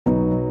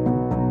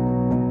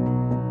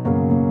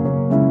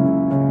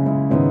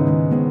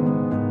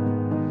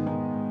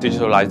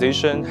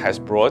Digitalization has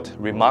brought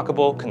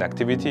remarkable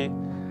connectivity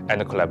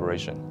and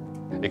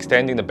collaboration,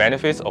 extending the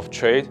benefits of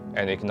trade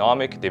and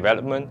economic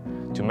development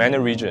to many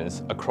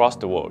regions across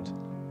the world.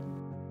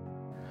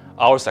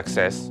 Our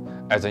success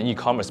as an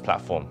e-commerce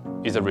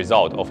platform is a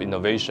result of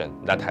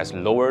innovation that has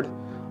lowered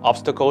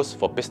obstacles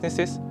for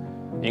businesses,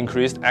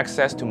 increased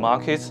access to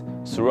markets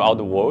throughout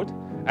the world,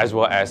 as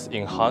well as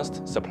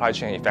enhanced supply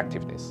chain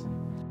effectiveness.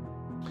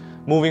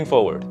 Moving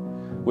forward,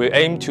 we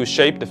aim to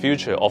shape the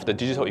future of the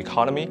digital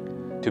economy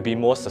to be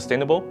more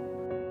sustainable,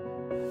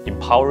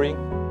 empowering,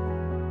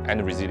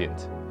 and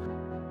resilient.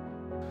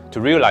 To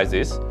realize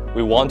this,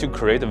 we want to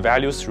create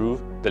value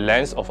through the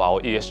lens of our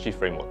ESG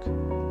framework.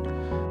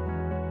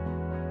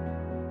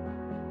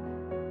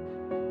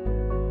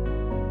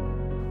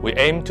 We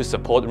aim to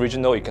support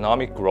regional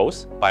economic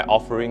growth by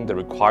offering the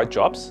required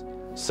jobs,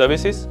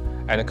 services,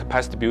 and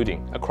capacity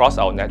building across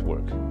our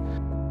network.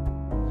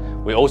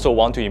 We also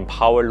want to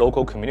empower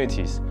local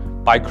communities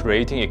by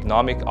creating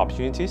economic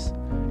opportunities,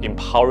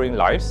 empowering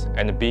lives,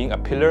 and being a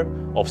pillar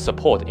of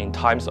support in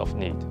times of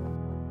need.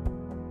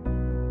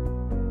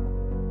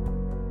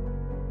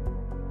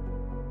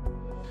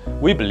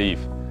 We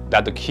believe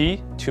that the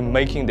key to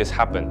making this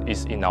happen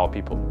is in our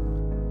people.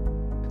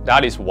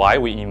 That is why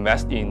we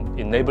invest in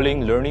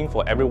enabling learning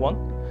for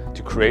everyone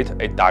to create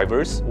a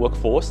diverse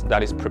workforce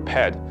that is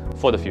prepared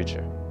for the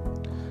future.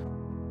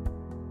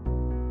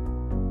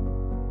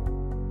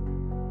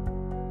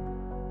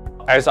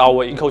 As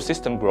our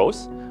ecosystem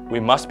grows, we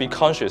must be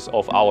conscious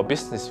of our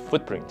business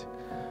footprint.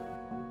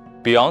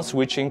 Beyond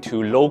switching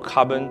to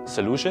low-carbon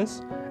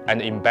solutions and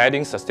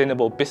embedding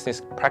sustainable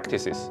business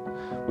practices,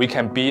 we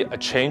can be a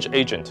change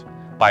agent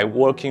by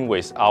working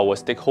with our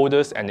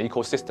stakeholders and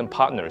ecosystem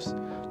partners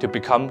to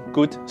become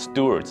good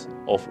stewards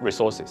of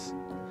resources.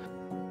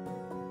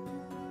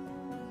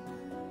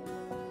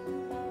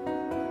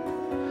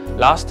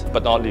 Last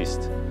but not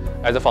least,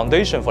 as a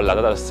foundation for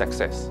Lazada's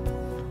success,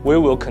 we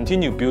will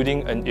continue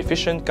building an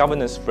efficient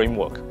governance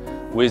framework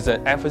with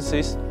an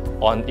emphasis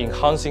on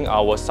enhancing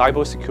our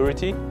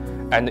cybersecurity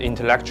and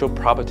intellectual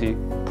property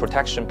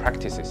protection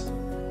practices.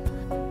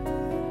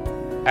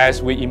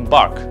 As we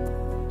embark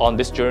on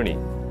this journey,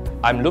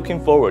 I'm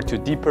looking forward to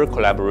deeper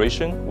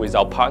collaboration with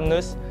our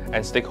partners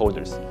and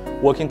stakeholders,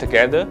 working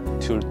together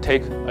to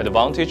take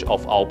advantage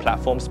of our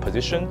platform's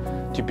position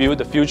to build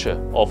the future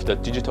of the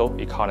digital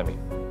economy.